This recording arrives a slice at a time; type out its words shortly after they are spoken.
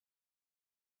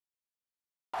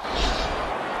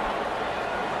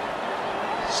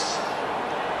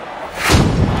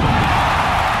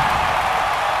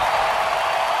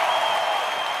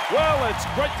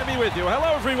It's great to be with you.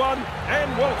 Hello, everyone, and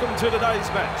welcome to today's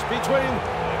match between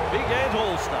the Big Ant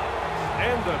All-Stars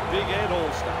and the Big Ant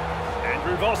All-Stars.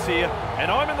 Andrew Voss here,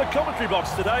 and I'm in the commentary box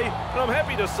today, and I'm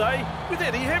happy to say, with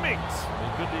Eddie Hemmings.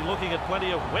 We could be looking at plenty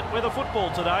of wet weather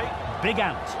football today. Big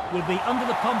Ant will be under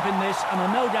the pump in this and are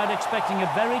no doubt expecting a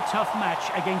very tough match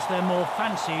against their more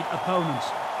fancied opponents.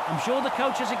 I'm sure the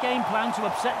coach has a game plan to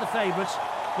upset the favourites,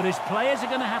 but his players are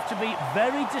going to have to be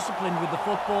very disciplined with the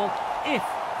football if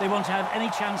they want to have any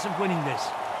chance of winning this.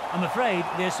 I'm afraid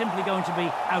they're simply going to be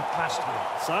outclassed here.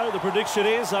 So the prediction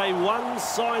is a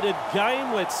one-sided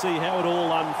game. Let's see how it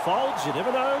all unfolds. You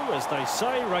never know. As they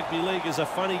say, rugby league is a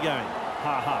funny game.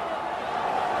 Ha ha.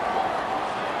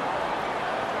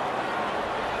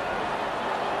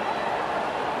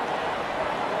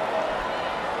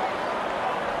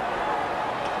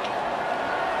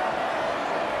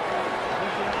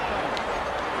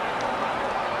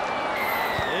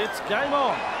 It's game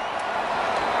on.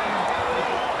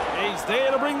 He's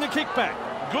there to bring the kick back.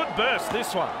 Good burst,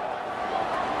 this one.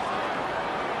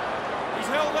 He's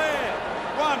held there.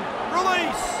 One,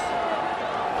 release.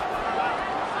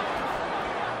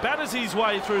 Batters his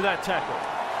way through that tackle.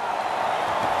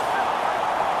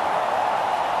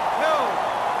 Held.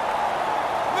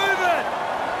 Move it.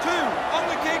 Two, on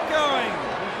the kick going.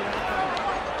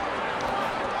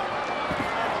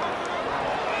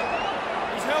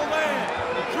 He's held there.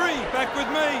 Three, back with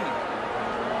me.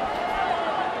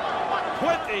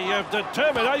 Plenty of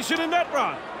determination in that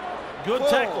run. Good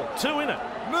tackle, two in it.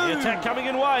 The attack coming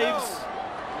in waves.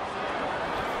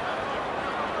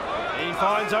 He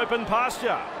finds open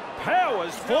pasture.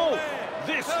 Powers full.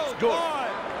 This is good.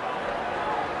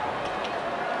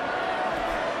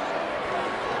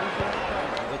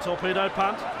 The torpedo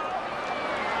punt.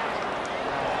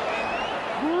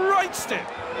 Great step.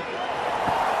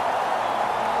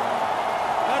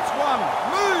 That's one.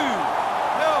 Move.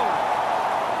 Held.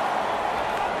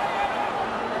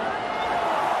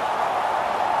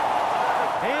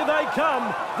 Here they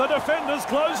come, the defenders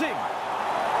closing.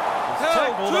 It's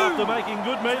tackled after making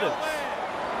good meters.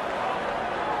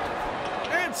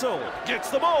 Ansel gets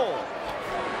the ball.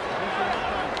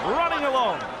 Running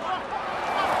along.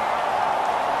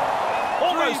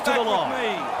 Almost to the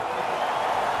line.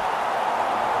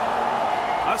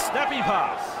 A snappy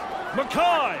pass.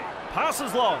 Mackay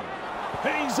passes long.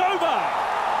 He's over.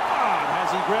 Ah,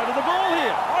 has he grounded the ball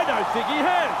here? I don't think he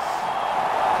has.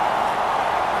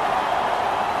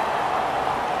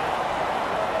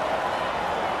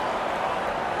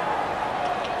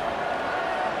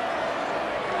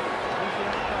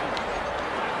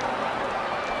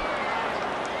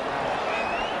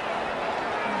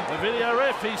 The video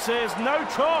ref, he says no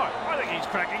try. I think he's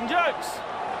cracking jokes.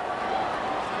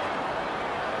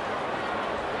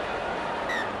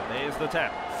 There's the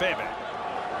tap. Fairback.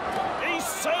 He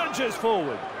surges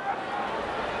forward.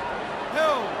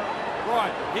 Held.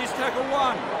 Right, here's tackle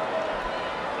one.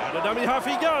 Out of dummy half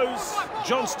he goes.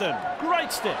 Johnston,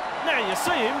 great step. Now you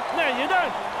see him, now you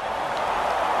don't.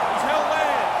 He's held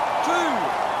there.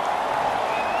 Two.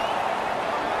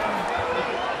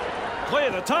 Clear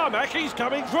the tarmac, he's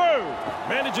coming through.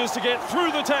 Manages to get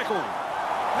through the tackle.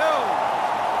 Held.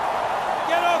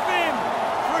 Get off him.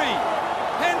 Three.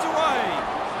 Hands away.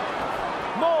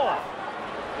 More.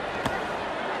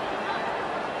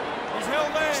 He's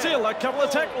held there. Still a couple of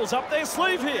tackles up their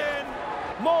sleeve here.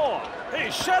 More.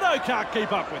 His shadow can't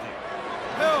keep up with him.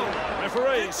 Held.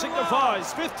 Referee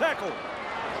signifies fifth tackle.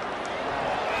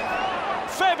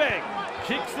 Fairbank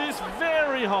kicks this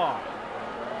very high.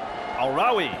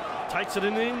 Alrawi takes it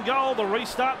in goal, the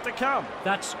restart to come.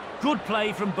 That's good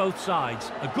play from both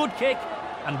sides. A good kick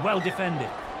and well defended.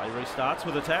 Play restarts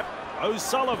with a tap.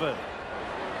 O'Sullivan.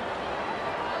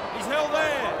 He's held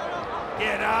there.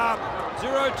 Get up.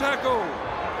 Zero tackle.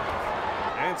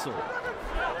 Ansel.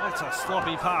 That's a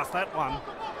sloppy pass, that one.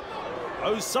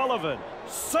 O'Sullivan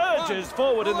surges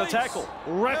forward in the tackle.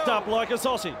 Wrapped up like a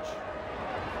sausage.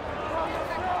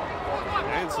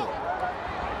 Ansel.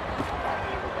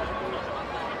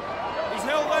 He's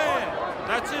held there.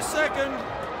 That's his second.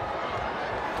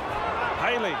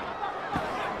 Haley.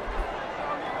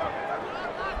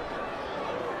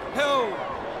 Held.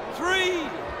 Three.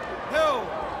 Held.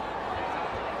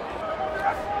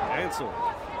 Ansel.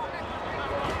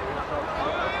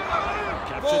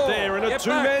 Captured there in a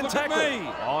two-man tackle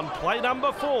on play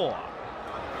number 4.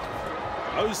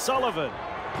 O'Sullivan.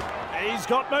 He's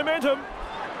got momentum.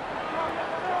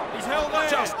 He's held there.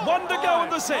 Just one to go in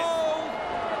the set.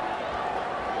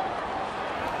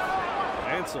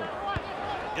 Ansel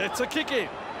gets a kick in.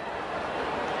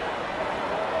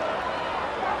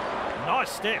 Nice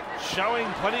step, showing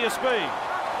plenty of speed.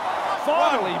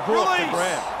 finally brought to Release.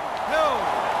 ground. Held.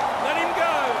 Let him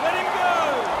go. Let him go.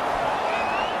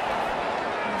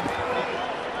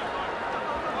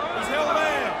 He's held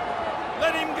there.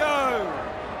 Let him go.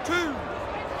 2.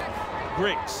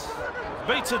 Griggs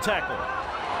beats a tackle.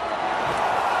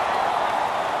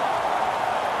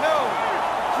 Held.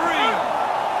 3.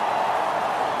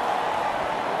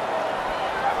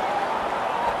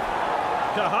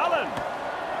 Cahalan.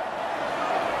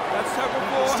 That's tackle 4.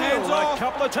 Hands Still a off.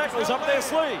 couple of tackles up their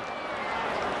sleeve.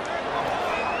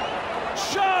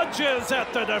 Charges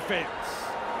at the defence.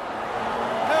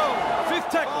 Held. 5th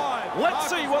tackle. 5. Let's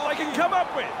see what they can come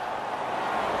up with.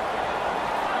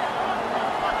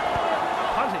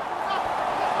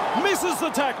 Hunting. Misses the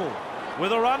tackle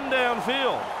with a run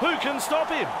downfield. Who can stop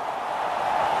him?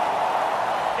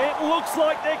 It looks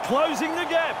like they're closing the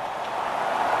gap.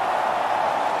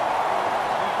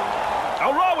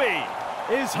 Arawi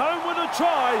is home with a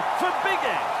try for Big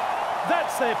Ant.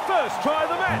 That's their first try of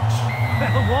the match.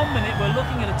 Well, 1 minute we're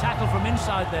looking at a tackle from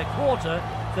inside their quarter,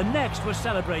 the next we're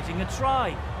celebrating a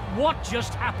try. What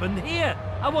just happened here?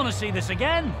 I want to see this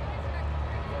again.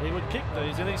 He would kick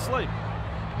these in his sleep.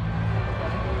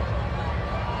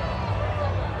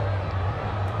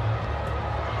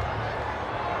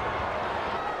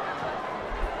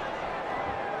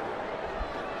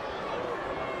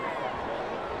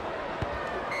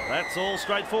 That's all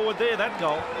straightforward there, that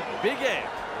goal. Big Ant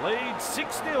leads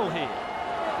 6-0 here.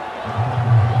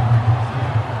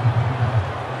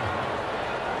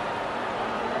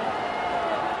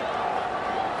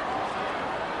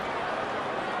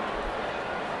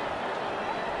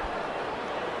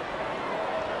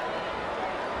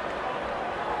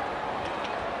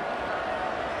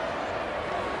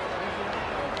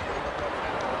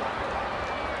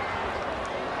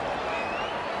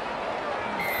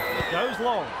 It goes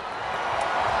long.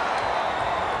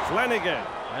 Flanagan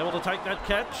able to take that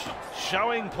catch,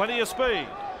 showing plenty of speed.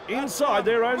 Inside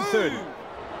their own 30.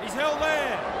 He's held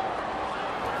there.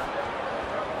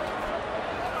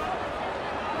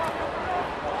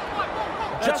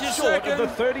 That's Just your short of the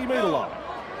second. 30-metre line.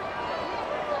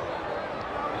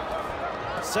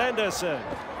 Sanderson.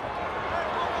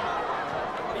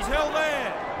 He's held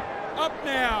there. Up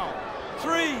now.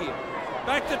 3.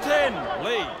 Back to 10.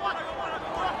 Lee.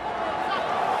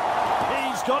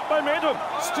 He's got momentum.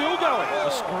 Still going.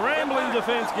 A scrambling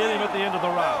defence get him at the end of the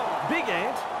run. Big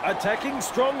Ant attacking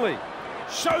strongly.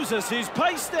 Shows us his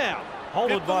pace now.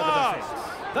 Holded by the defence.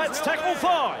 That's tackle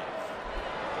 5.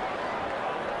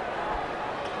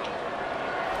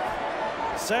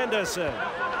 Sanderson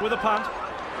with a punt.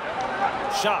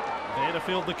 Sharp there to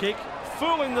field the kick.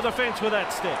 Fooling the defence with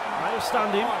that step. May have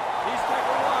stunned him. He's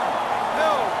tackle 1.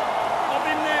 Held. Up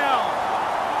him now.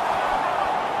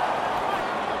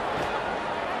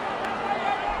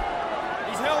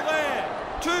 He's held there.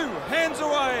 2. Hands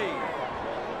away.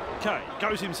 Okay,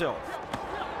 goes himself.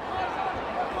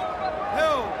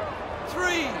 Held.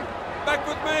 3. Back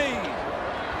with me.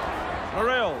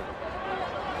 Morel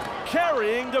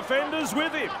carrying defenders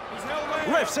with him. He's held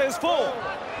there. Ref says 4.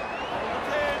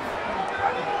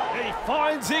 10. He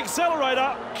finds the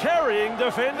accelerator, carrying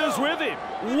defenders with him.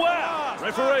 Wow!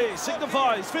 Referee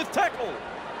signifies 5th tackle.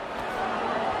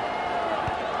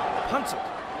 Punts it.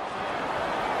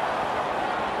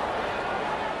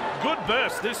 Good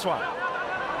burst, this one.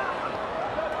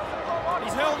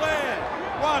 He's held there.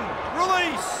 1.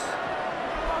 Release.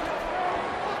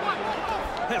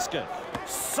 Hesketh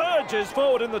surges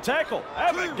forward in the tackle.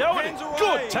 Have a 2. go at him. Hands away.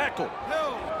 Good tackle.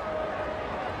 Held.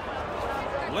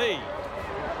 Lee.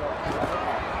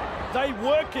 They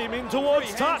work him in towards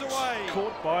 3. touch. Hands away.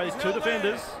 Caught by his He's 2 held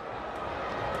defenders.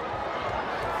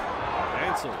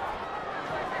 Ansel.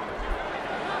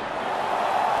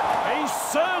 He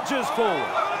surges forward.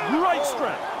 Great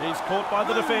strap. He's caught by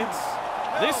the defence.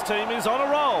 This team is on a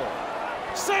roll.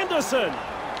 Sanderson.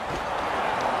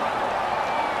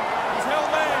 He's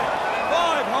held there.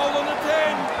 5. Hold on to 10.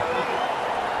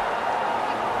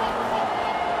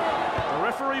 The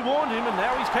referee warned him and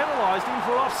now he's penalised him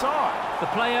for offside. The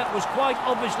player was quite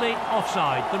obviously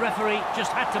offside. The referee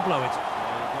just had to blow it.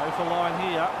 They go for line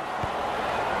here.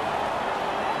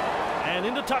 And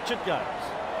into touch it goes.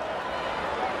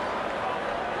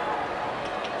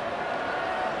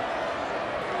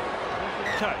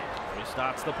 Okay,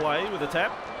 restarts the play with a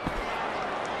tap.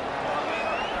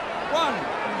 1.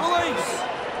 Release.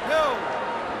 Held.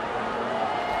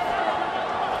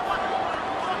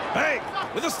 Bang!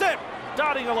 With a step.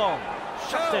 Darting along.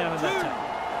 Shut down in that 2. tap.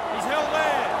 He's held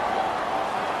there.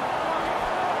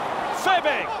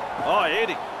 Fairbank. Oh,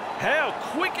 Eddie. How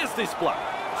quick is this bloke?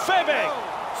 Fairbank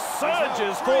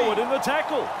surges forward in the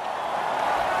tackle.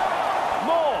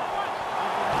 Moore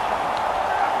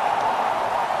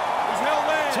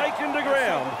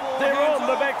ground. They're on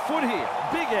the back foot here.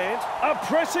 Big Ant are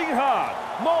pressing hard.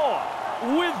 Moore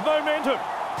with momentum,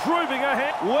 proving a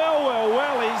hand. Well, well,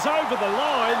 well, he's over the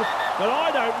line, but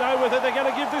I don't know whether they're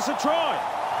going to give this a try.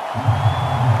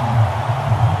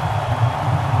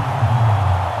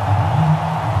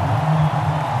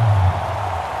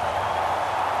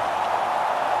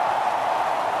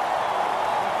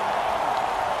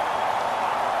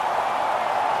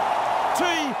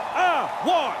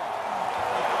 T-R-Y.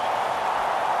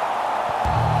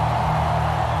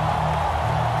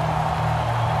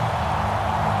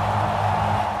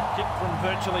 Kick from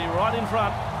virtually right in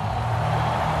front.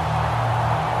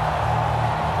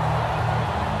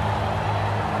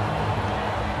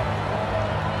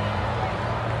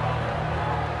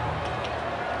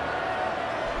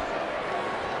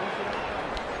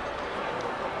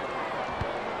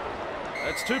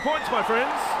 That's 2 points, my friends.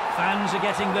 Fans are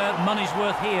getting their money's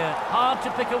worth here. Hard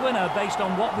to pick a winner based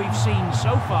on what we've seen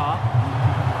so far.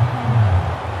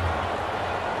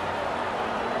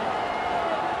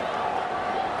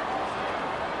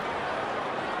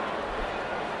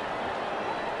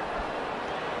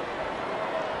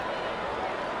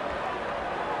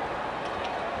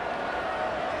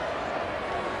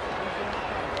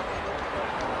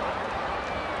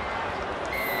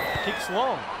 Kicks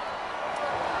long.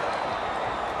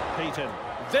 Peaton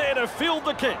there to field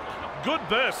the kick. Good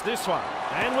burst this one.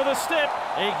 And with a step,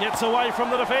 he gets away from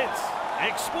the defence.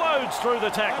 Explodes through the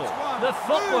tackle. The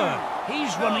footwork.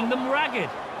 He's running them ragged.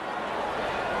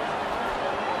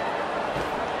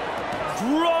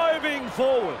 Driving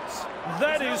forwards.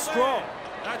 That is strong.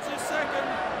 That's his second.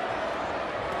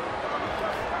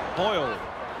 Boyle.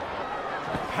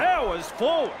 Powers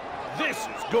forward. This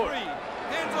is good.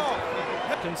 Hands off.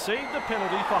 Concede the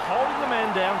penalty for holding the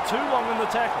man down too long in the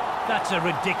tackle. That's a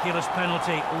ridiculous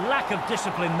penalty. Lack of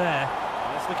discipline there.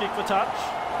 That's the kick for touch.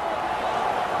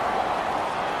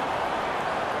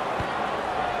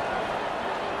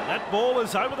 That ball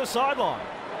is over the sideline.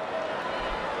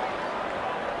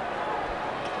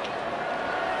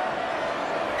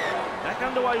 Back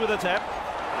underway with a tap.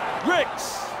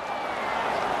 Ricks.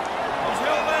 He's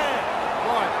held there.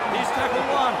 Right, he's tackled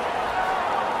one.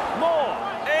 More.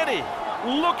 Eddie.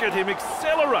 Look at him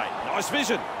accelerate. Nice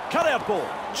vision. Cut-out ball.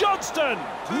 Johnston.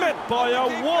 Met by a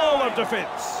wall of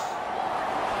defence.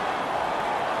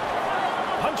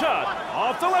 Punchard.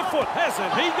 Off the left foot.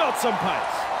 Hasn't he got some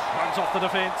pace? Runs off the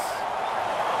defence.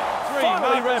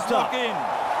 Finally wrapped up. In.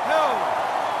 Held.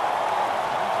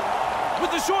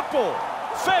 With the short ball.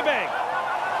 Fairbank.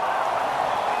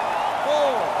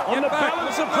 Ball. On the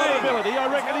balance of probability, I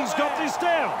reckon he's got this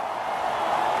down.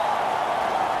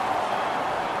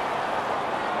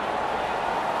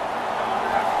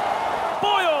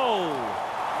 Boyle.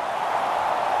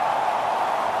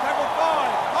 Tackle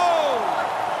 5. Hold.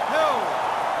 Held.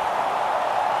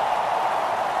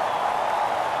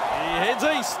 He heads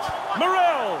east.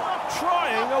 Morrell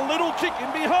trying a little kick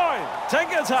in behind.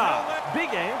 Tangata.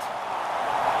 Big Ant.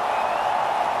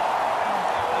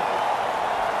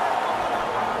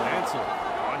 Ansel.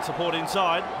 Line support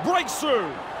inside. Breaks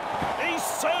through. He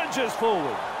surges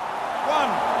forward. 1.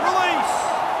 Release.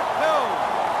 Held.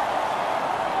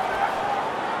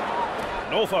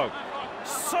 Norfolk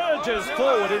surges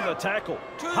forward in the tackle.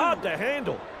 Hard to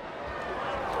handle.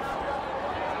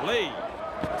 Lee.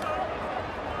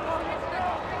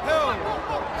 Held.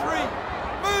 3.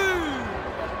 Move.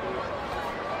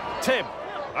 Teb.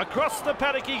 Across the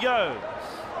paddock he goes.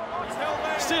 He's held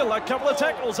there. Still a couple of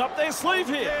tackles up their sleeve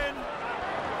here.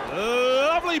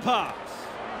 Lovely pass.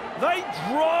 They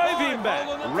drive him back.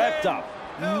 Wrapped up.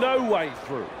 No way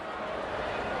through.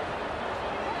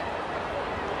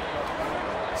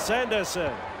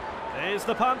 Sanderson. There's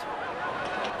the punt.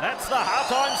 That's the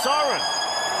half-time siren.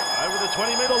 Over the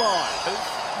 20-metre line.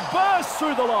 Bursts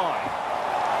through the line.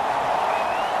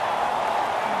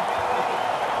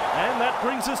 And that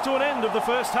brings us to an end of the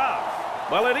first half.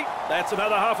 Well, Eddie, that's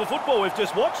another half of football we've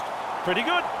just watched. Pretty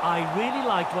good. I really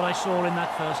liked what I saw in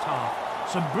that first half.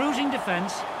 Some bruising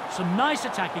defence, some nice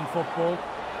attacking football.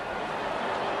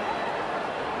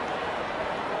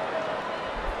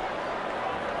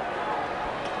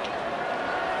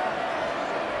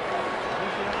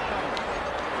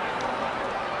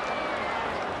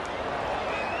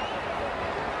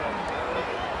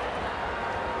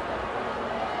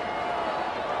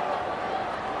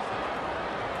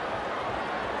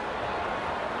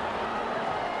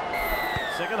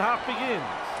 Second half begins.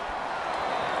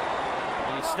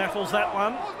 He snaffles that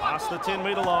one past the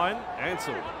 10-metre line.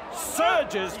 Ansel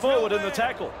surges forward in the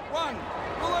tackle. 1.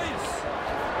 Release.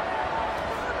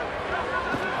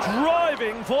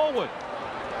 Driving forward.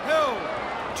 Held.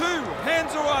 2.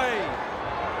 Hands away.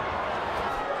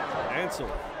 Ansel.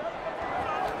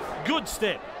 Good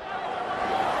step.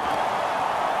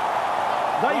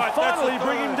 They finally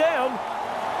bring him down.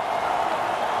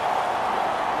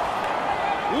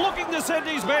 Looking to send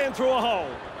his man through a hole.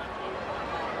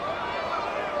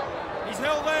 He's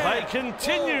held there. They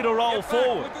continue to roll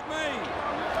forward. Look at me.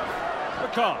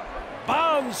 Mackay.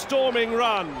 Barnstorming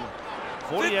run.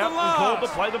 40 out and called to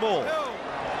play the ball.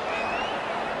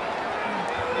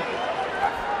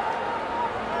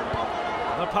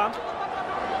 The punt.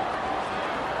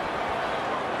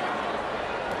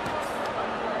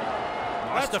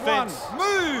 Nice defence.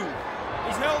 Move.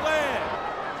 He's held there.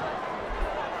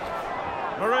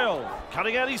 Morrell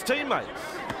cutting out his teammates.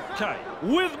 Kay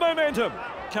with momentum.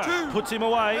 Kay puts him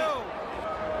away.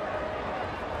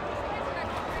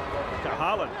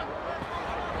 Kahalan.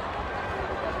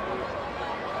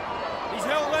 He's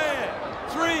held there.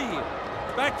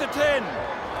 3. Back to 10.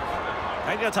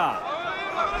 Angata.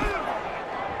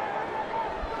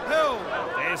 Held.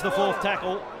 There's the fourth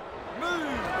tackle.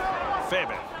 Move.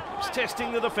 Fairbairn is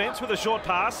testing the defence with a short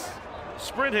pass.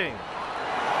 Sprinting.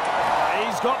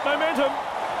 He's got momentum.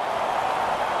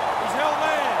 He's held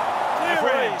there.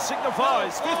 Referee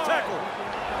signifies fifth tackle.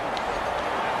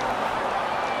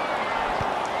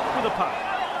 With a punt.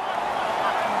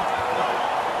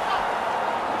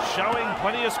 Showing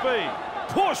plenty of speed.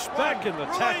 Push back in the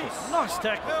tackle. Nice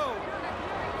tackle.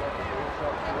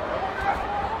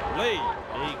 Lee,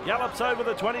 he gallops over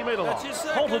the 20-metre line.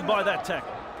 Halted by that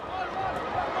tackle.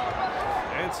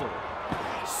 Ansel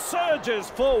surges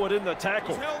forward in the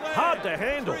tackle. Hard to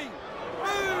handle.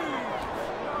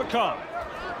 Mackay.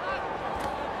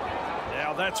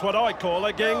 Now that's what I call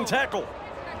a gang tackle.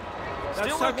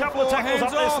 Still a couple of tackles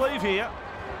up their sleeve here.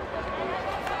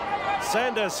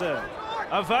 Sanderson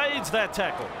evades that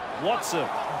tackle. Watson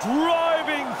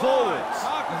driving forwards.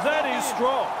 That is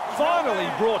strong. Finally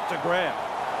brought to ground.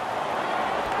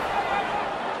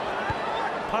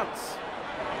 Punts.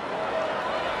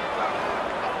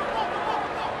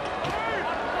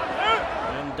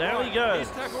 And down he goes.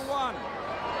 Here's tackle 1.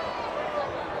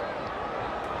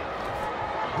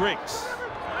 Briggs.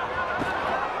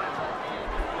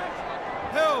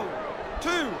 Hill. 2.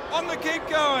 On the keep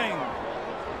going.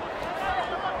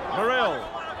 Morrell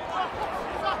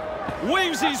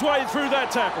weaves his way through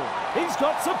that tackle. He's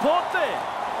got support there.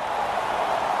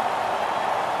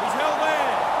 He's held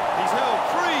there. He's held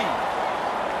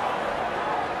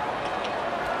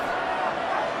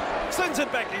 3. Sends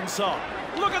it back inside.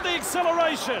 Look at the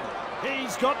acceleration.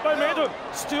 He's got momentum.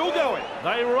 Still going.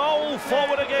 They roll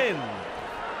forward again.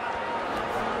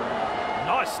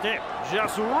 Nice step.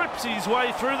 Just rips his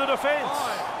way through the defence.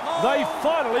 They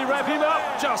finally wrap him up.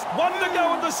 Just one to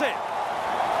go in the set.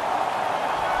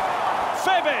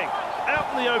 Fairbank out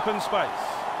in the open space.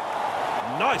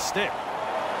 Nice step.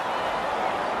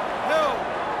 Hill.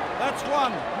 That's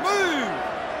 1. Move.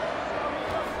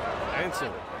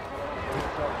 Ansel.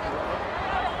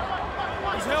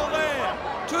 He's held there.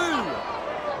 2.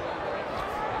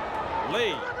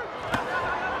 Lee.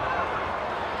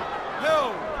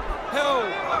 Hill.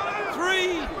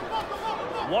 3.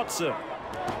 Watson.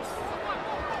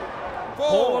 4.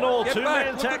 All in all, Get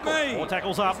two-man back. tackle. 4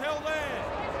 tackles up. He's held there.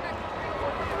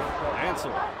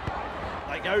 Ansel.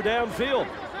 They go downfield.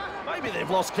 Maybe they've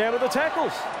lost count of the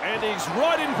tackles. And he's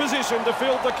right in position to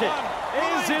field the kick.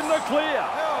 He's in the clear.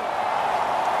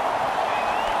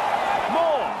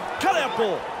 More. Cut out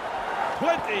ball.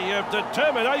 Plenty of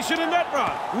determination in that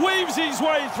run. Weaves his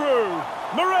way through.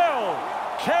 Morrell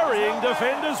carrying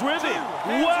defenders with him.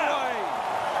 Wow.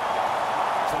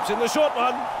 Slips in the short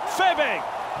one. Fairbank.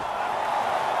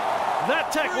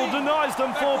 That tackle denies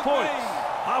them 4 points.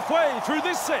 Halfway through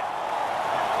this set.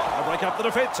 They break up the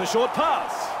defence. A short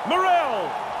pass. Morrell.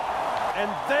 And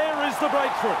there is the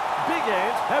breakthrough. Big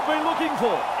Ant have been looking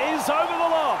for. Is over the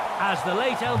line. As the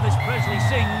late Elvis Presley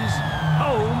sings,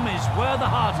 home is where the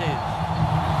heart is.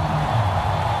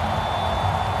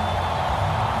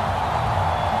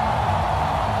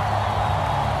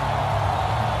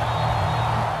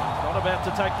 About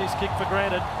to take this kick for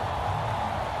granted.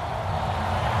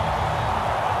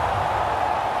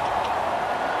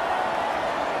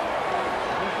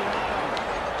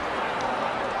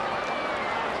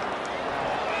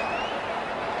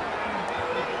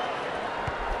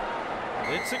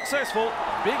 It's successful.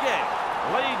 Big Ant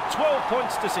lead 12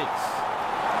 points to 6.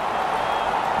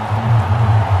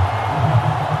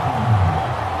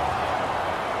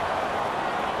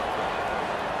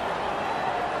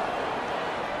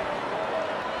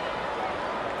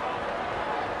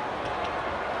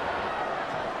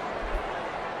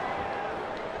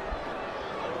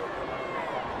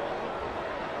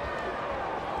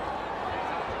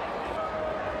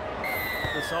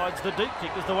 decides the deep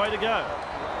kick is the way to go.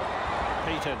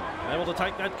 Heaton able to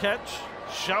take that catch,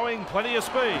 showing plenty of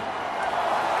speed.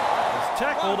 He's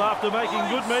tackled after making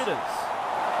good meters.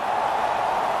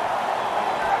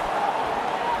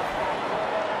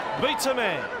 Beats a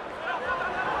man.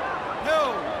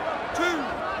 Held. 2.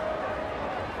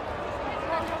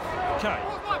 Okay.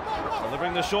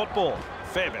 Delivering the short ball.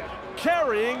 Fairbairn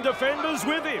carrying defenders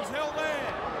with him. He's held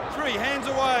there. 3 hands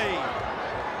away.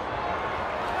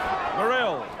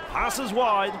 Morrell passes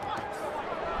wide.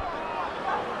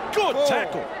 Good 4.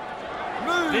 tackle.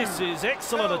 Move. This is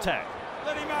excellent attack.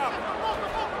 Let him up.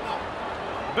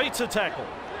 Beats a tackle.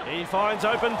 He finds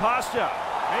open pasture.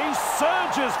 He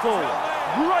surges forward.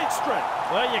 Great strength.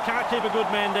 Well, you can't keep a good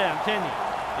man down, can you?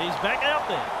 He's back out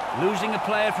there. Losing a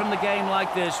player from the game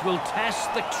like this will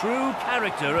test the true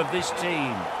character of this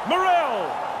team.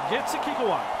 Morrell gets a kick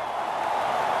away.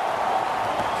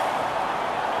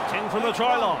 10 from the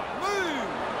try line. Move.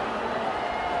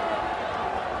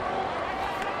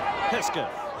 Hesker.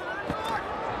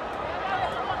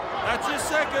 That's his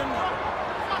second.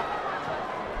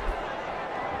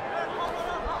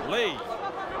 Lee.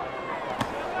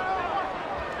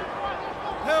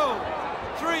 Held.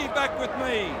 3 back with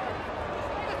me.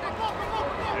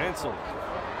 Ansel.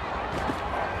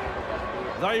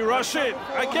 They rush in.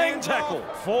 Again tackle.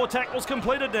 4 tackles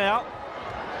completed now.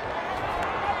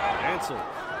 Ansel.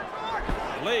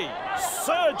 Lee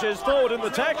surges forward in the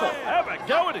tackle. Have a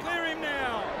go at him. Clear him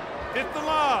now. Hit the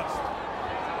last.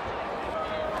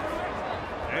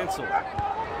 Ansel.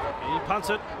 He punts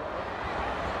it.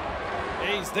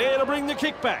 He's there to bring the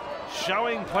kick back.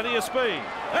 Showing plenty of speed.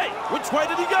 Hey, which way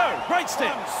did he go? Great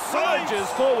step. Surges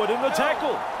forward in the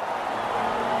tackle.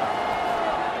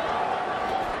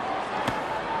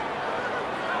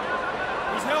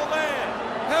 He's held there.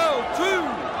 Held. 2.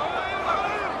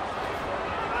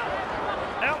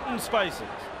 Out in spaces.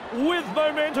 With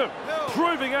momentum.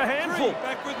 Proving a handful. 3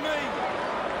 back with me.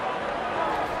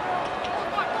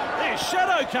 There,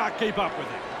 Shadow can't keep up with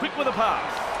it. Quick with a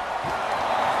pass.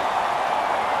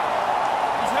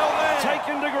 He's held there.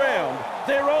 Taken to ground.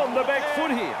 They're on the back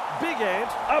foot here. Big Ant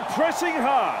are pressing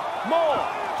hard. More.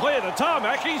 Clear the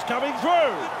tarmac. He's coming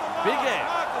through. Big Ant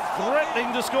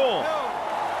threatening to score.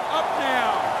 Up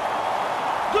now.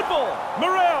 Good ball.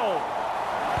 Morrell.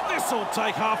 This'll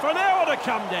take half an hour to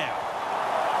come down.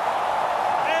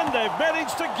 And they've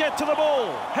managed to get to the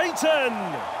ball. Heaton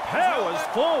powers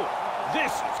forward.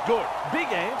 This is good. Big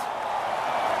Ant.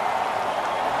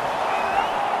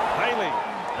 Haley.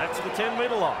 That's the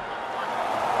 10-metre line.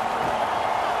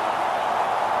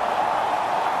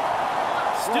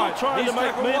 Still trying to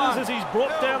make meters as he's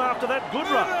brought down after that good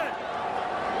run.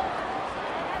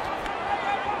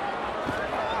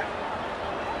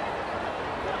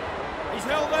 He's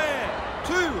held there.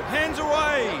 2 hands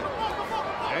away.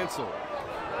 Ansel.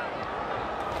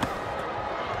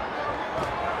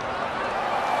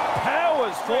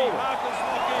 Powers forward. Marcus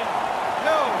lock in.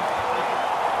 Held.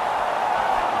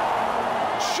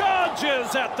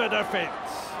 Charges at the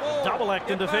defence. Double act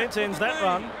in defence ends that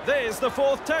run. There's the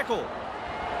 4th tackle.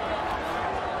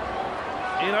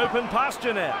 In open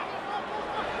pasture now.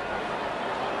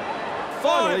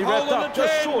 Finally wrapped up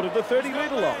just short of the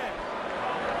 30-metre line.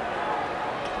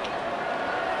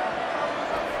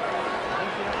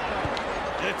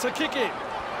 Gets a kick in.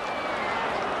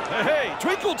 Hey,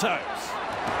 Twinkle Toes.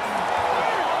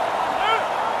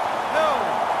 Held.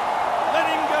 Let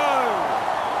him go.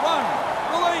 1.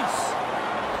 Release.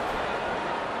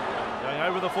 Going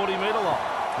over the 40-metre line.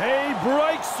 He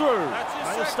breaks through. That's his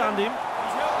May have second. stunned him.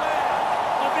 He's held there.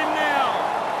 Up him now.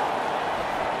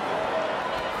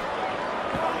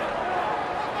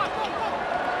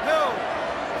 Held.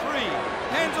 3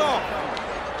 hands off.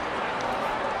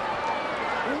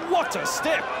 What a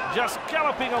step. Just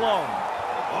galloping along.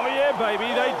 Oh, yeah, baby.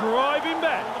 They drive him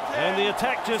back. And the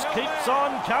attack just keeps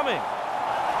on coming.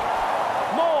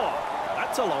 More.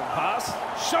 That's a long pass.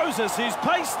 Shows us his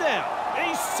pace now.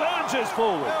 He surges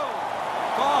forward.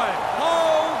 5.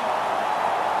 Hold.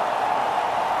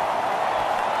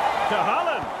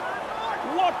 Cahalan.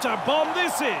 What a bomb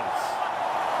this is.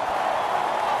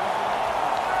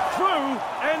 Through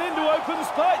and into open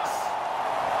space.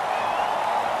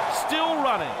 Still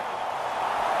running.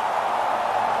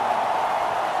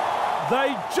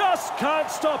 They just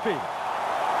can't stop him.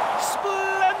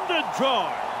 Splendid try.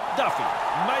 Duffy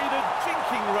made a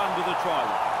jinking run to the try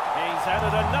line. He's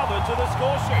added another to the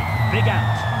score sheet. Big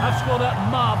Ant have scored a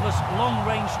marvellous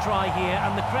long-range try here,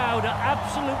 and the crowd are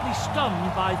absolutely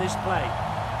stunned by this play.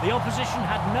 The opposition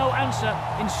had no answer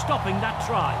in stopping that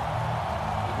try.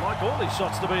 You'd like all these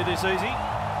shots to be this easy.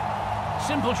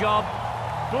 Simple job.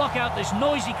 block out this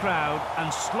noisy crowd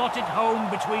and slot it home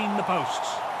between the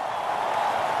posts.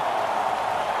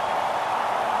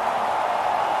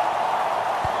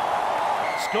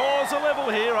 Scores a level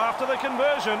here after the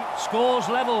conversion. Scores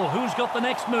level. Who's got the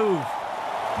next move?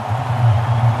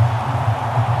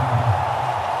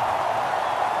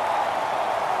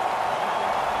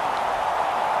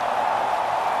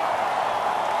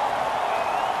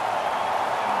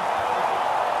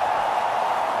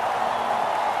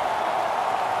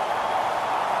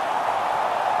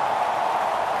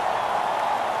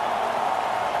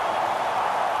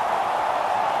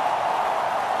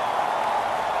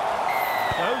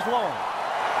 Goes long.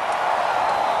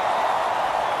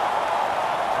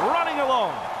 Running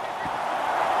along.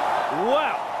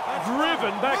 Wow.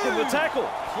 Driven back in the tackle.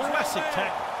 Classic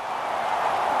tackle.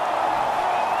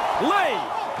 Lee.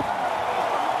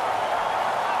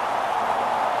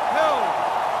 Held.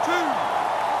 2.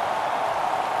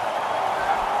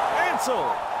 Ansell.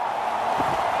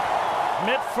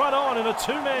 Met front on in a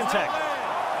two-man tackle.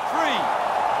 3.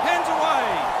 Hands away.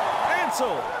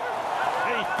 Ansell.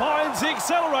 He finds the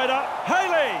accelerator.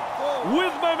 Haley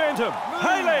with momentum.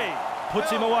 Haley puts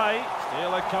him away.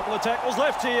 Still a couple of tackles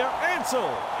left here. Ansell.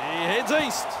 He heads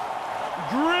east.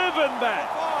 Driven back.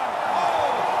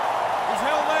 Oh, he's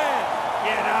held there.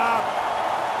 Get up.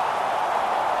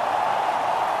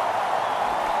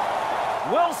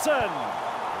 Wilson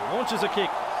launches a kick.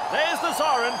 There's the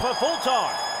siren for full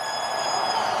time.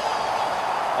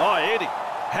 Oh, Eddie,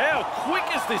 how quick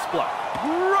is this bloke?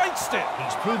 Great step.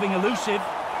 He's proving elusive.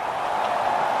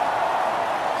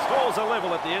 Scores a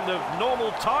level at the end of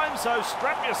normal time, so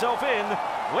strap yourself in.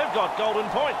 We've got golden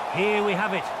point. Here we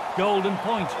have it, golden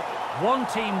point. One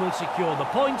team will secure the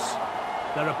points.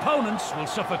 Their opponents will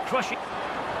suffer crushing.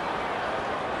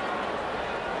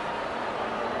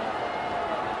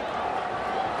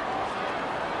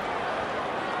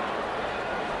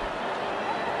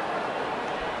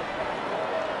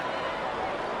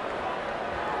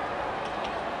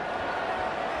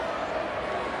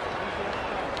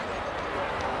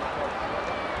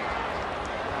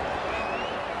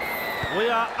 We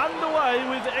are underway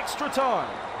with extra time.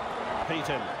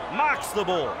 Heaton marks the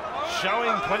ball,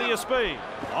 showing plenty of speed.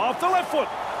 Off the left foot.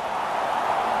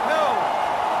 Held.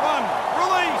 1.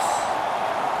 Release.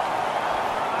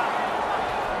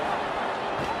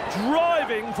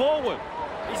 Driving forward.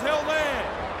 He's held there.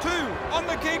 2. On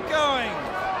the kick going.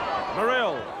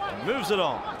 Morrell moves it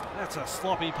on. That's a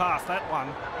sloppy pass, that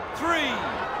one. 3.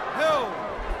 Held.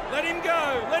 Let him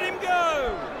go. Let him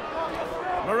go.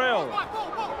 Morrell.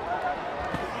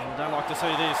 Don't like to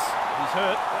see this. He's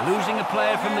hurt. Losing a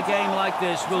player from the game like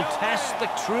this will test the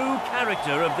true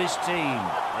character of this team.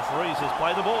 Referees has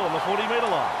played the ball on the 40-metre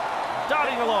line.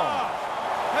 Darting along.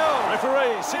 Held.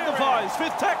 Referee signifies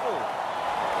fifth tackle.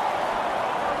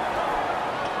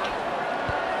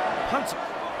 Punts it.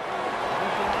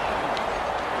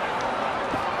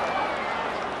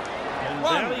 And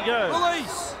 1. down he goes.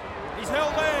 Release. He's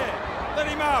held there. Let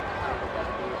him up.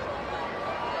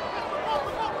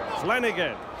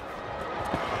 Flanagan.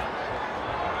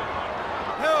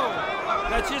 Held.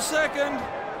 That's your second.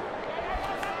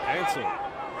 Ansell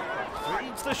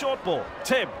feeds the short ball.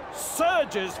 Tebb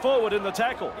surges forward in the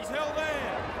tackle. He's held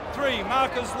there. 3.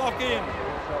 Markers lock in.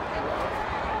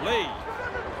 Lee.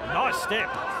 Nice step.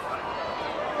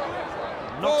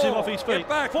 Knocks him off his feet. Get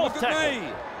back. Fourth Look at tackle.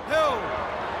 me. Held.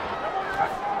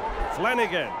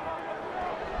 Flanagan.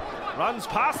 Runs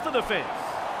past the defence.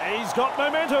 He's got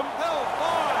momentum. Held.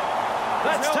 5.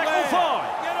 That's He's held tackle there.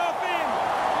 5. Get off him.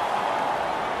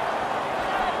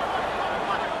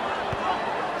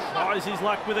 Tries his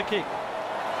luck with a kick.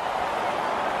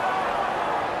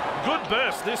 Good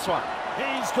burst, this one.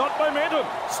 He's got momentum.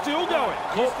 Still going.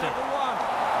 He's Caught tackle them. 1.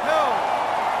 Held.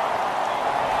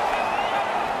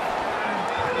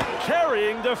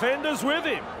 Carrying defenders with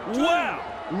him. Wow.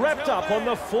 Wrapped up on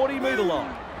the 40-metre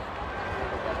line.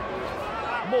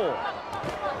 Moore.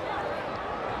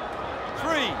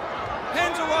 3.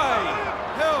 Hands away.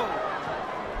 Held.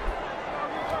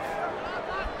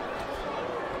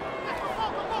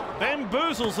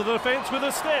 Bamboozles the defence with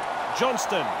a step.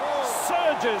 Johnston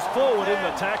surges forward in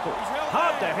the tackle.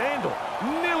 Hard to handle.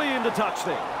 Nearly into touch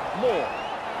there. Moore.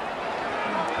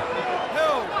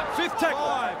 Held. Fifth tackle.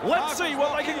 5. Let's see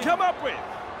what they can come up with.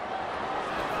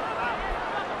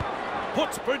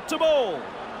 Puts boot to ball.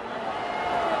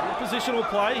 Positional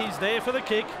play. He's there for the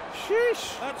kick.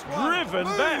 Sheesh. That's 1. Driven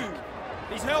Move. back.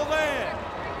 He's held there.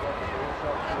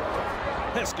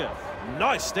 Hesker.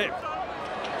 Nice step.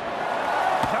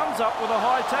 Comes up with a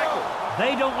high tackle.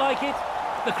 They don't like it.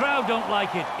 The crowd don't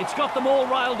like it. It's got them all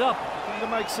riled up. Looking to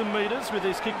make some metres with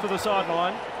his kick for the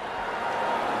sideline.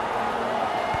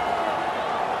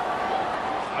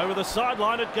 Over the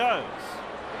sideline it goes.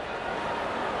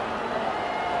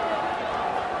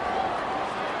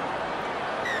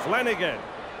 Flanagan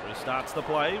restarts the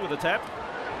play with a tap.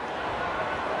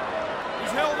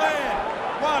 He's held there.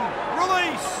 One.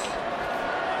 Release.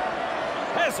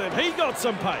 Hasn't he got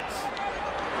some pace?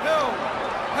 Held.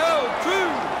 Two.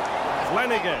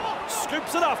 Flanagan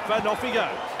scoops it up and off he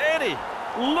goes. Eddie,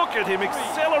 look at him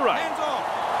accelerate. Hands off.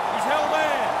 He's held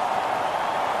there.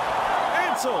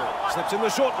 Ansell slips in the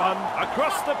short one.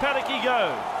 Across the paddock he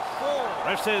goes.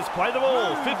 Ref says play the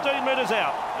ball. 15 metres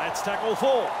out. That's tackle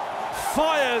 4.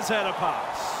 Fires out a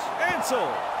pass.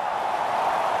 Ansell.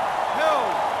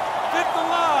 Held. Fifth and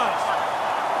last.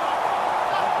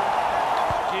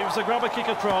 Gives the grubber kick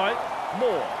a try.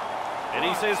 More. And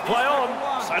he says play on.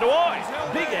 So do I.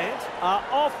 Big Ant are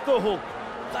off the hook.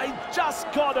 They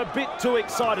just got a bit too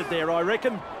excited there, I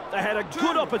reckon. They had a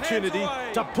good opportunity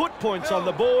to put points on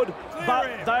the board,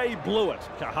 but they blew it.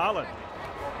 Kahalan.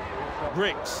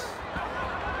 Bricks.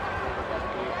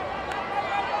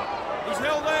 He's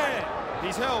held there.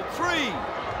 He's held. 3.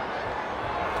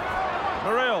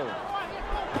 Morrell.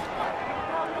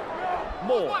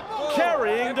 Moore.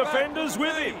 Carrying defenders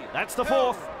with him. That's the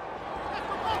 4th.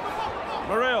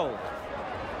 Morrell.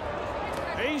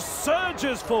 He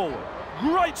surges forward.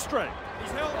 Great strength.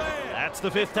 He's held there. That's the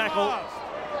 5th tackle.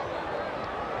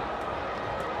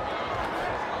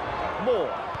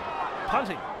 Moore.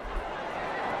 Punting.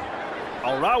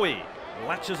 Alrawi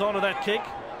latches onto that kick.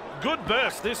 Good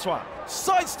burst this one.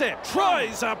 Sidestep.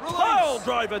 Tries a pile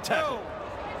driver tackle.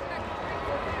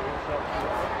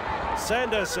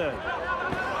 Sanderson.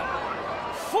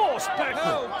 Forced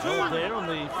backward. Held there on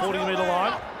the 40-metre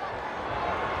line.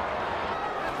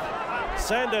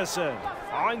 Sanderson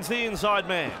finds the inside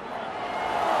man.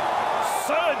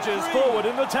 Surges forward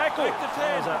in the tackle.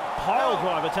 There's a pile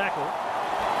driver tackle.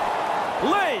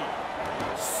 Lee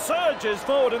surges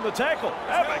forward in the tackle.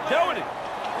 Have a go at him.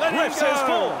 Ref says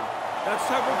 4. That's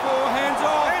tackle 4. Hands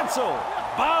off. Ansell.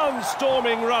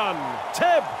 Barnstorming run.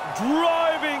 Tebb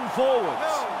driving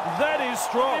forwards. That is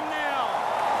strong.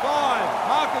 5.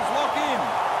 Markers lock in.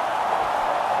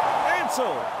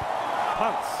 Ansell.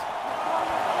 Punts.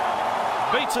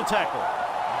 Beats a tackle.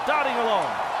 Darting along.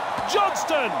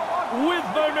 Johnston with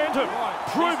momentum.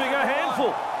 Proving a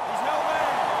handful. He's held there.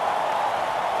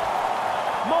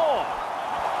 More.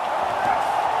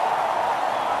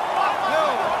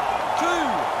 Held. 2.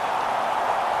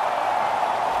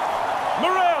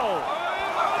 Morrell.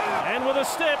 And with a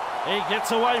step, he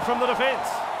gets away from the defence.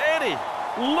 Eddie,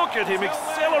 look at him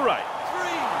accelerate.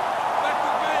 3.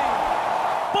 Backward game.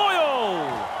 Boyle.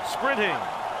 Sprinting.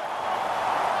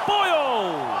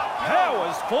 Boyle.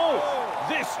 Powers forward.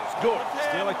 This is good.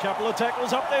 Still a couple of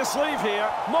tackles up their sleeve here.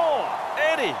 More.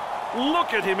 Eddie,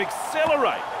 look at him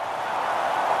accelerate.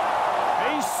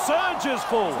 He surges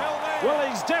forward. Well,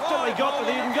 he's definitely got the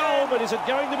lead in goal, but is it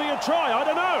going to be a try? I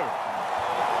don't know.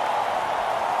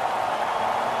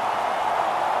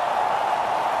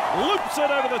 Loops it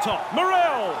over the top.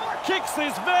 Morrell kicks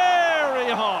this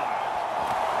very high.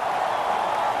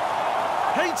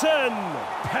 Heaton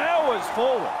powers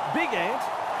forward. Big Ant.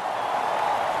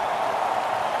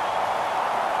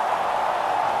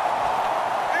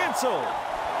 Ansell.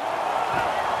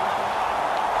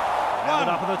 Rounded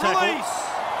up in the tackle. Release.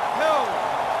 Held.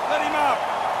 Let him up.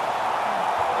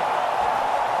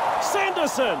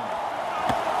 Sanderson.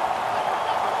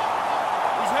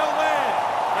 He's held there.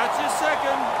 That's his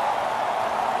second.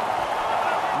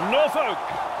 Norfolk.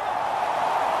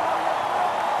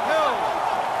 Held.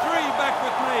 3 back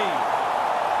with me.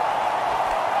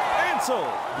 Ansell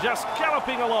just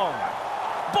galloping along.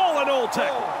 Ball and all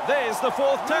tackle. There's the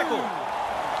 4th tackle.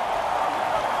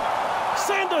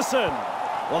 Sanderson.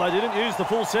 Well, they didn't use the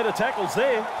full set of tackles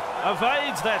there.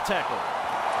 Evades that tackle.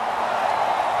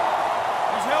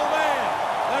 He's held there.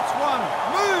 That's 1.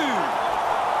 Move.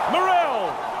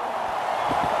 Morrell.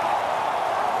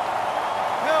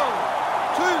 Held.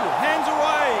 2. Hands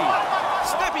away.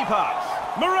 Snappy pass.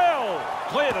 Morrell.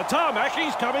 Clear the tarmac.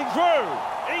 He's coming through.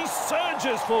 He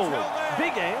surges forward.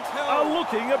 Big Ant are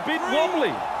looking a bit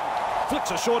wobbly. Flicks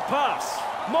a short pass.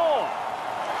 More.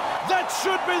 That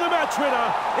should be the match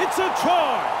winner. It's a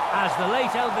try. As the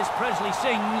late Elvis Presley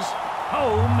sings,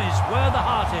 home is where the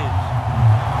heart is.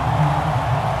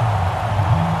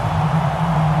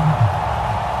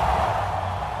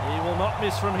 He will not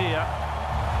miss from here.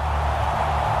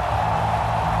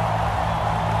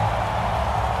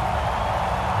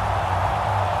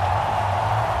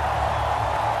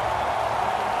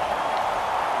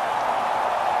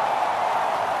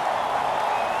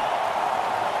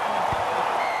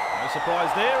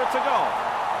 Surprise there, it's a goal.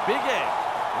 Big Ant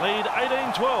lead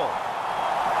 18-12.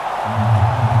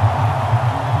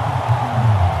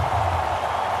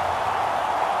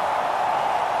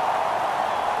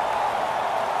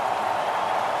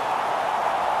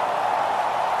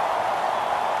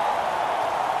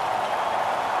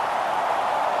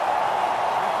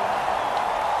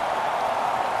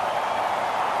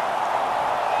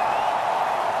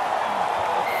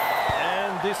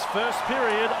 This first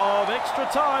period of extra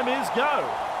time is go.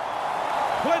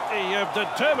 Plenty of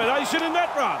determination in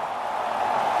that run.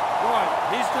 Right,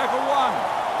 here's tackle one.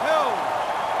 Held.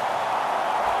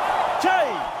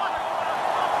 Kay.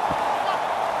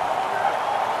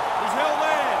 He's held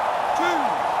there. Two.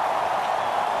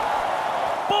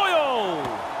 Boyle.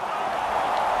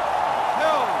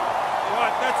 Held.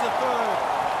 Right, that's the third.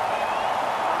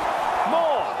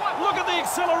 More. Look at the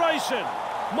acceleration.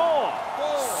 More.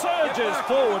 Surges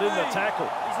forward in the tackle.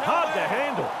 Hard to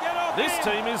handle. This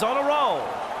team is on a roll.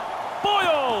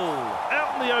 Boyle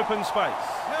out in the open space.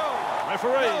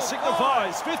 Referee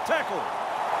signifies fifth tackle.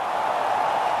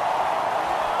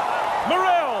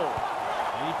 Morrell.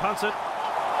 He punts it.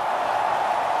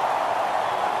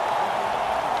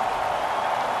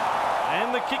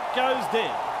 And the kick goes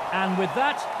dead. And with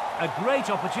that, a great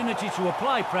opportunity to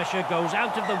apply pressure goes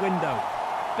out of the window.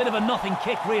 Bit of a nothing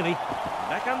kick, really.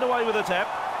 Back underway with a tap.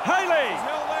 Haley!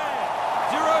 Held there.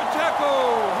 Zero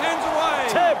tackle. Hands away.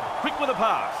 Tab, quick with a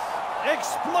pass.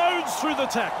 Explodes through the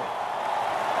tackle.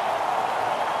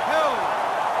 Held.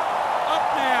 Up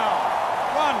now.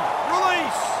 One.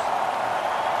 Release.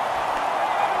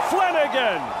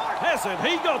 Flanagan! Hasn't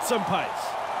he got some pace?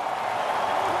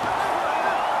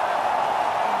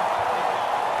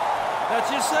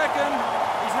 That's your second.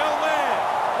 He's held there.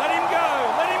 Let him go.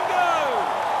 Let him go.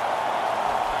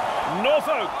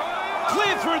 Norfolk,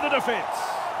 clear through the defence.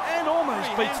 And almost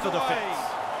beats the defence.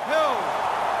 Held.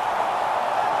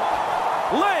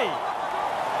 Lee!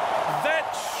 That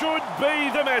should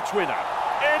be the match winner.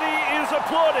 Eddie is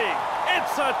applauding.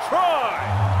 It's a try.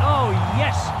 Oh,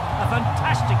 yes. A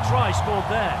fantastic try scored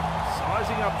there.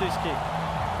 Sizing up this kick.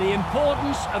 The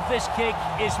importance of this kick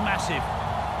is massive.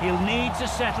 He'll need to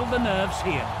settle the nerves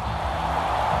here.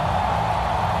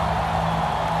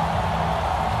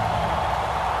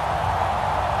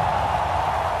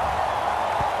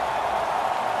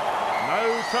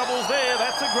 No troubles there.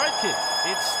 That's a great kick.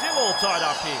 It's still all tied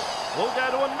up here. We'll go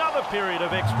to another period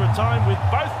of extra time with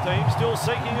both teams still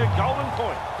seeking a golden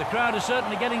point. The crowd are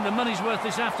certainly getting the money's worth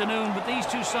this afternoon, but these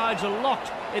two sides are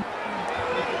locked in.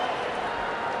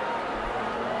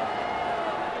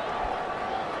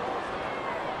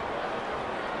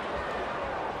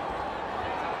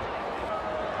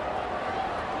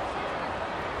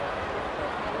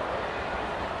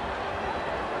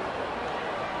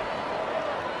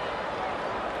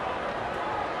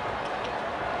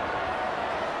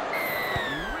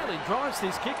 Drives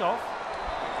his kick off.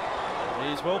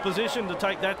 He's well positioned to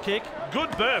take that kick. Good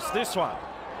burst, this one.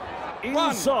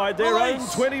 Inside their own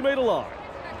 20-metre line.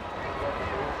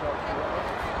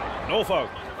 Norfolk.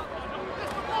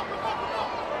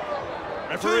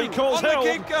 Referee calls held.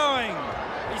 Keep going.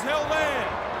 He's held there.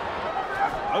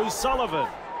 O'Sullivan.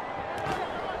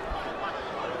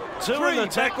 Two in the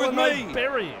tackle and they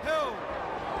bury him.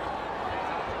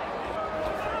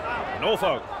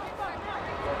 Norfolk.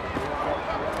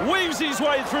 Weaves his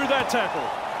way through that tackle.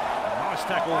 Nice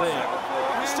tackle there.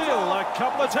 Still a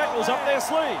couple of tackles up their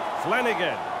sleeve.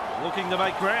 Flanagan looking to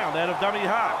make ground out of dummy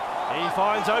half. He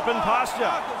finds open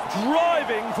pasture.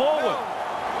 Driving forward.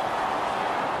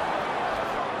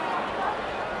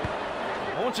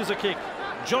 Launches a kick.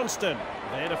 Johnston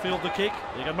there to field the kick.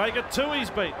 He can make it two.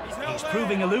 He's beat. He's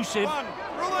proving elusive.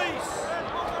 Release.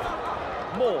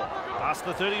 More past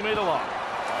the 30-metre line.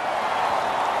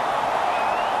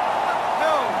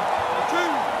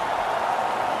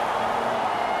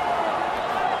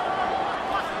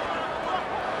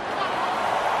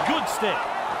 Good step.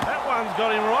 That one's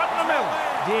got him right in the middle.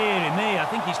 Dear me, I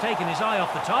think he's taken his eye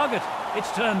off the target.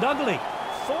 It's turned ugly.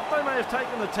 Thought they may have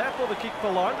taken the tap or the kick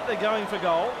for line, but they're going for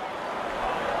goal.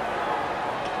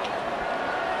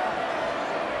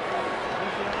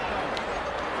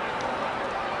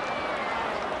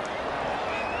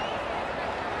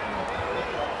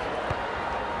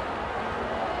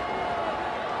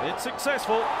 It's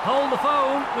successful. Hold the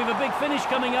phone. We've a big finish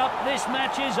coming up. This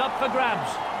match is up for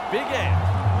grabs. Big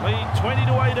Ant lead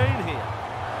 20-18 here.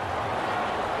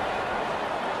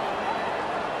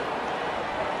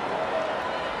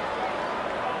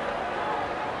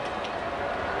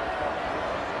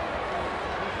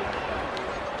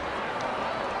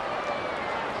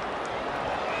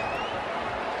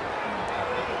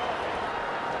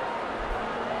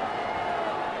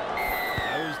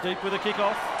 Goes deep with a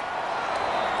kick-off.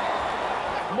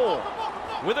 Moore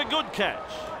with a good catch.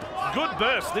 Good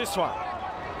burst, this one.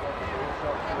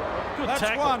 Good That's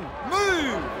tackle. one.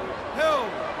 Move. Held.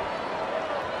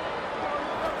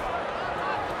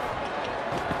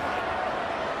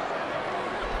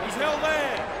 He's held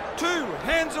there. 2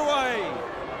 hands away.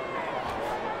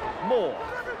 Moore.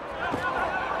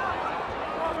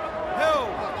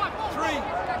 Held. 3.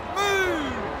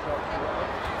 Move.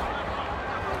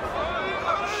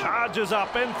 Charges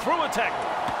up and through a tackle.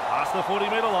 Past the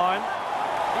 40-metre line.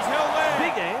 He's held there.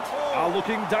 Big Ant are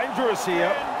looking dangerous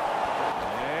here.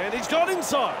 And he's got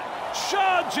inside.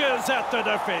 Charges at the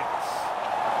defence.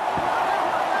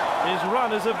 His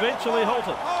run is eventually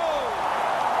halted.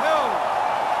 Held.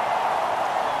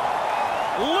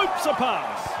 Loops a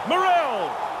pass. Morel.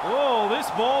 Oh, this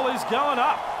ball is going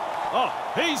up. Oh,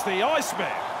 he's the Iceman.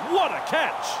 What a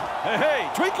catch. Hey,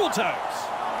 Twinkle Toes.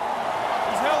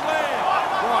 He's held there.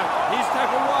 Right, he's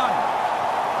tackle 1.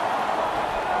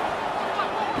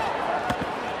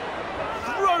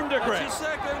 Thrown to That's ground. his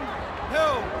second.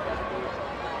 Held.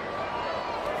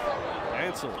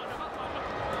 Ansel.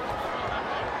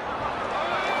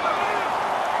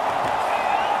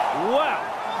 Wow.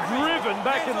 Driven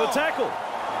back in the tackle.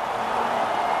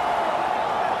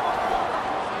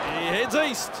 He heads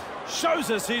east.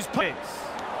 Shows us his pace.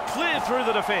 Clear through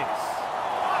the defence.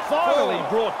 Finally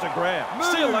brought to ground.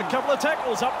 Still a couple of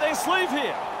tackles up their sleeve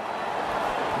here.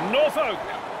 Norfolk.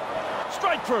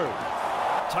 Straight through.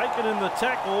 Taken in the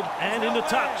tackle and into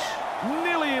touch.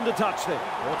 Nearly into touch there.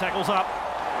 4 tackles up.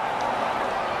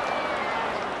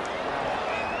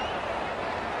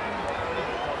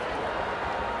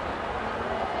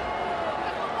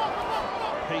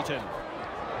 Heaton.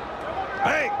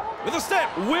 Bang! With a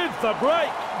step. With the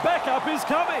break. Backup is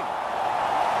coming.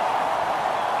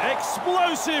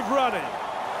 Explosive running.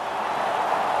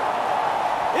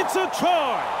 It's a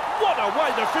try. What a way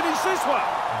to finish this one.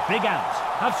 Big Ant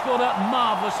have scored a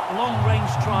marvellous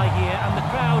long-range try here, and the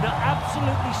crowd are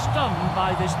absolutely stunned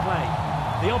by this play.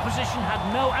 The opposition had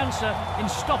no answer in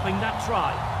stopping that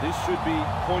try. This should be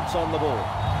points on the ball.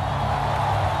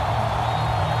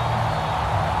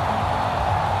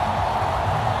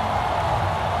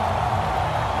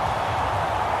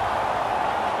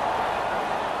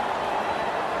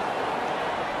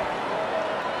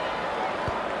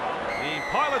 He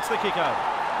pilots the kick over.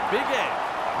 Big Ant.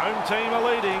 Home team are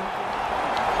leading.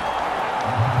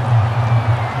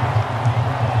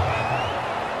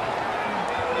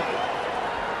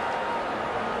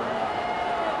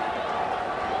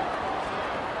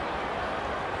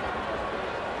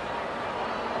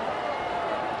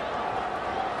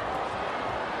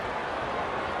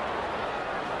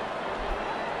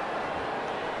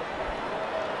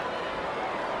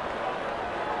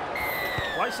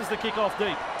 Places the kick off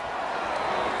deep.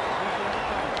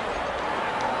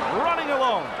 Running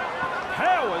along.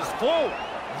 Powers forward.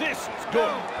 This is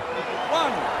good.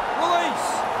 1. Release.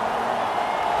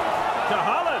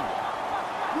 Kahalan.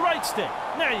 Great step.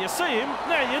 Now you see him,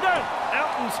 now you don't.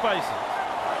 Out in spaces.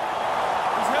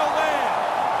 He's held there.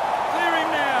 Clear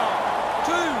him now.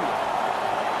 2.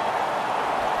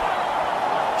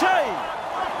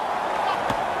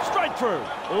 Straight through.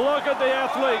 Look at the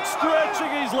athlete stretching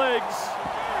his legs.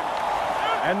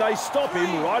 And they stop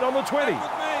him right on the 20.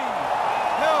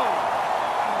 Held.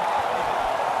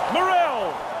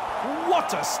 Morel.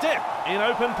 What a step in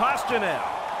open pasture now.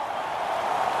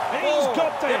 He's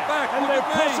got there. Get back, and look they've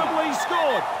at me. possibly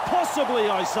scored. Possibly,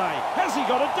 I say. Has he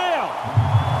got it down?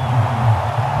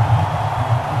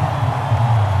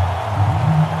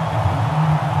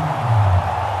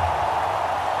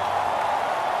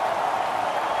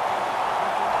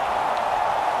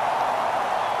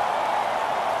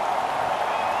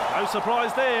 No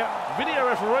surprise there. Video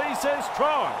referee says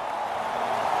try.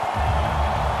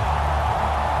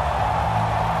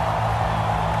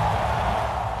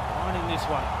 Finding this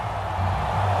one.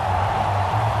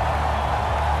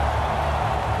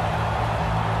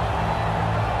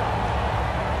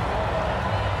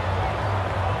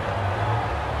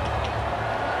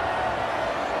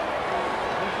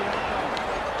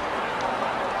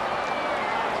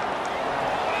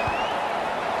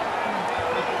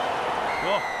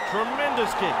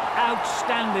 Tremendous kick.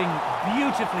 Outstanding,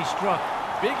 beautifully struck.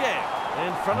 Big Ant.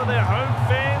 In front of their home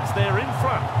fans, they're in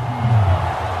front.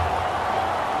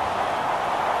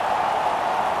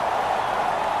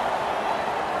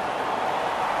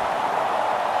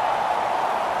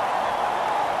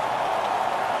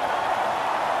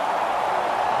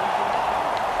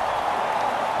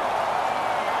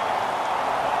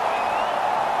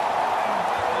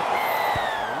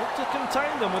 Look to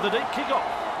contain them with a deep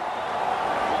kick-off.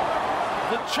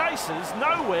 The chasers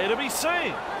nowhere to be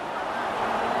seen.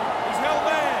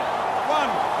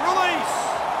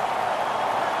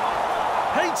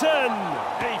 Clayton!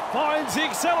 He finds the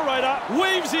accelerator,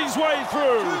 weaves his way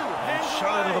through. And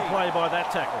shown to the play by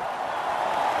that tackle.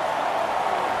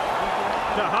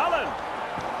 Cahalan.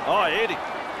 Oh, Eddie,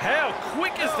 how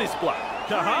quick is this bloke?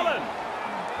 Cahalan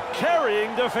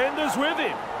carrying defenders with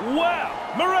him. Wow.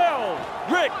 Morel.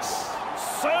 Ricks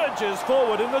surges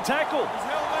forward in the tackle.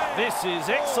 This is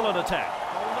excellent attack.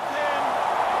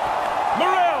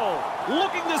 Morel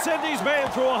looking to send his man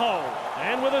through a hole.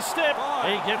 And with a step,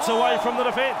 he gets away from the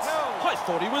defence. I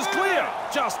thought he was clear.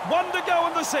 Just one to go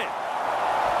in the set.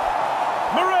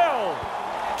 Morel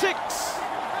kicks.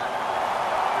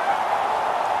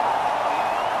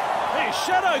 His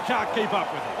shadow can't keep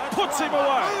up with him. Puts him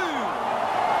away.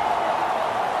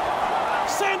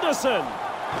 Sanderson.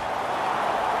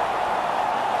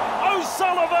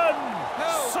 O'Sullivan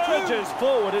surges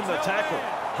forward in the tackle.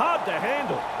 Hard to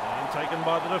handle. And taken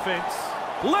by the defence.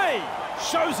 Lee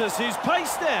shows us his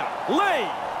pace now. Lee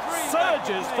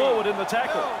surges forward in the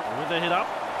tackle. With the hit up.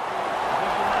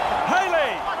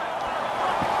 Haley.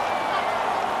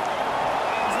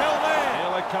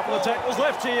 Still a couple of tackles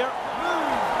left here.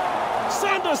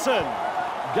 Sanderson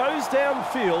goes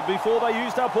downfield before they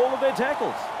used up all of their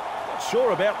tackles. Not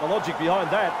sure about the logic behind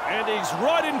that. And he's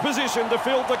right in position to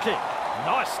field the kick.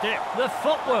 Nice step. The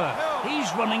footwork.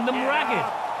 He's running them ragged.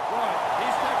 Right,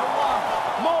 he's tackle one.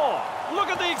 More. Look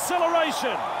at the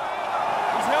acceleration.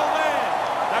 He's held there.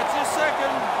 That's his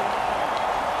second.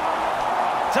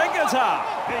 Tengata.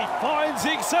 He finds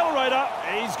the accelerator.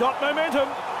 He's got momentum.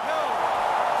 Held.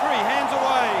 3 hands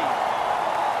away.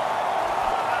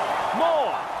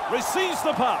 Moore receives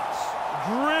the pass.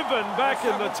 Driven back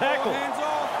in the tackle. Hands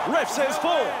off. Ref says 4.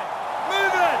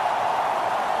 Move it.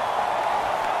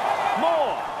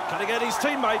 Moore cutting at his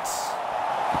teammates.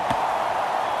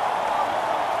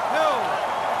 Held.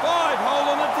 5, hold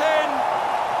on the 10.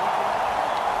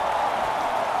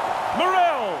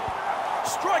 Morel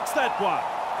strikes that one.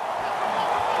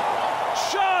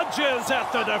 Charges at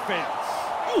the defence.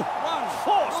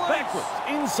 Forced backwards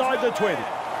inside the 20.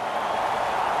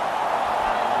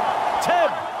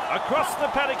 Tab across the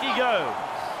paddock he goes.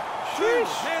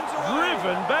 Hands away.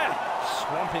 Driven back.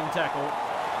 Swamping tackle.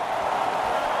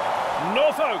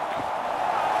 Norfolk.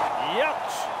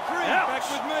 Youch. Back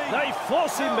with me. They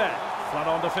force him back. Flat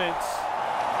on defence.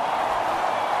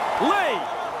 Lee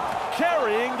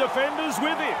carrying defenders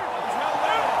with him.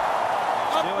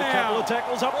 Still a couple of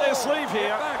tackles up their sleeve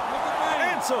here.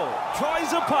 Ansell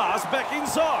tries a pass back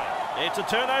inside. It's a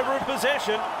turnover of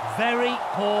possession. Very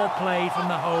poor play from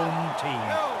the home team.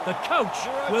 The coach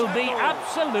will be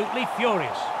absolutely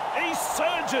furious. He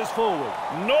surges forward.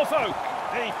 Norfolk.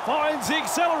 He finds the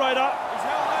accelerator. He's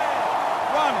held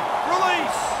there. Run.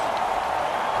 Release.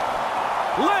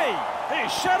 Lee. His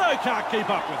shadow can't keep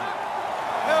up with him.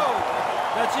 Held.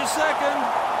 That's your second.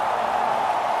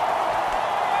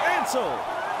 Ansell.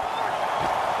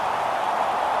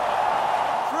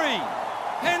 3.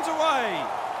 Hands away.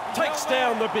 Takes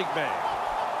down the big man.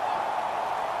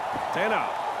 Tanner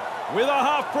with a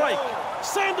half break.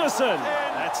 Sanderson.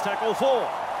 That's tackle 4.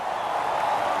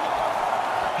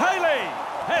 Haley.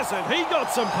 Hasn't he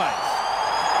got some pace?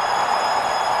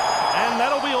 And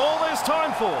that'll be all there's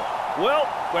time for. Well,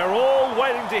 we're all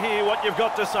waiting to hear what you've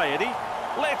got to say, Eddie.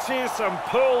 Let's hear some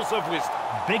pearls of wisdom.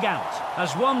 Big Out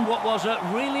has won what was a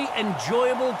really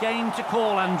enjoyable game to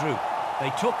call, Andrew.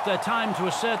 They took their time to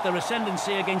assert their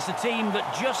ascendancy against a team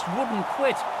that just wouldn't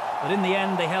quit. But in the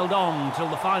end, they held on till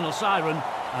the final siren,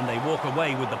 and they walk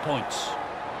away with the points.